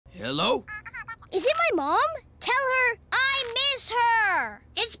Hello? Is it my mom? Tell her I miss her.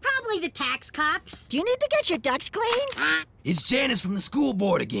 It's probably the tax cops. Do you need to get your ducks clean? It's Janice from the school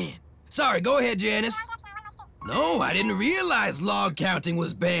board again. Sorry, go ahead, Janice. No, I didn't realize log counting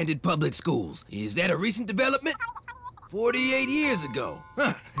was banned in public schools. Is that a recent development? 48 years ago.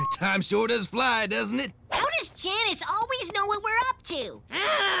 Huh, time sure does fly, doesn't it? How does Janice always know what we're up to?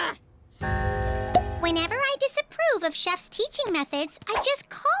 Whenever I disapprove of Chef's teaching methods, I just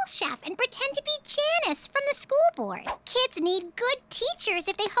call Chef and pretend to be Janice from the school board. Kids need good teachers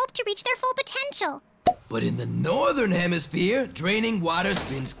if they hope to reach their full potential. But in the northern hemisphere, draining water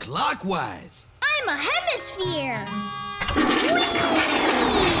spins clockwise. I'm a hemisphere.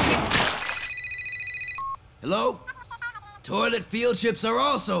 Hello? Toilet field trips are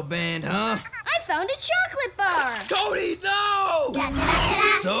also banned, huh? I found a chocolate bar. Cody, no!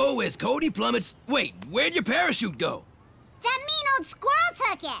 Da-da-da-da-da. So, as Cody plummets... Wait, where'd your parachute go? That mean old squirrel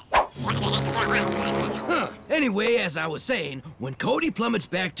took it. Huh. Anyway, as I was saying, when Cody plummets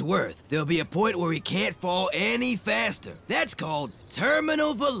back to Earth, there'll be a point where he can't fall any faster. That's called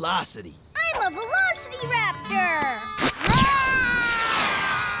terminal velocity. I'm a velocity raptor.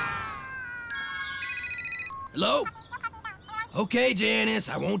 Hello? Okay, Janice,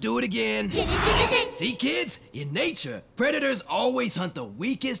 I won't do it again. See, kids? In nature, predators always hunt the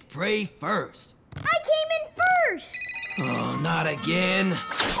weakest prey first. I came in first. Oh, not again.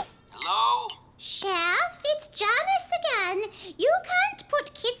 Hello? Chef, it's Janice again. You can't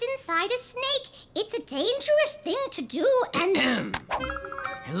put kids inside a snake. It's a dangerous thing to do and...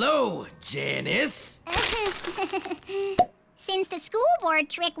 Hello, Janice. Since the school board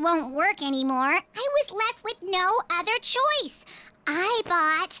trick won't work anymore, I was left with no other choice. I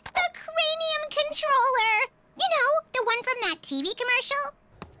bought the Cranium Controller. You know, the one from that TV commercial.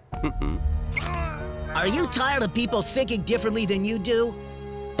 Are you tired of people thinking differently than you do?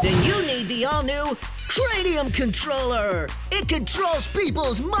 Then you need the all-new Cranium Controller. It controls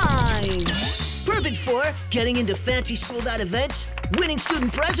people's minds. Perfect for getting into fancy sold-out events, winning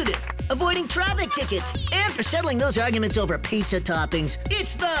student president, avoiding traffic tickets, and for settling those arguments over pizza toppings.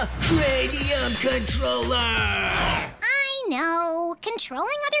 It's the Cranium Controller! I know,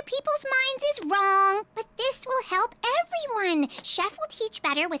 controlling other people's minds is wrong, but this will help everyone. Chef will teach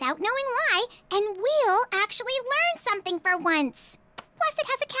better without knowing why, and we'll actually learn something for once. Plus, it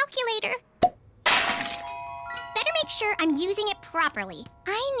has a calculator. Better make sure I'm using it properly.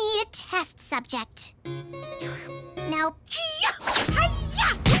 I need a test subject. Nope.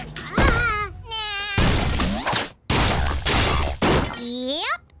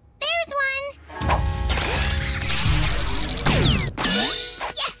 Yep, there's one.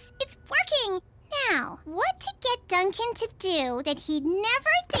 Yes, it's working. Now, what to get Duncan to do that he'd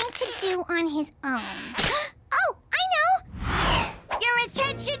never think to do on his own? Oh, I know. Your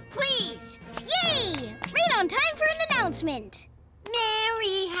attention, please. Yay! Right on time for an announcement.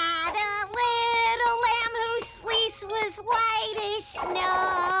 Mary had a little lamb whose fleece was white as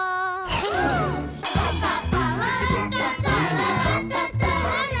snow.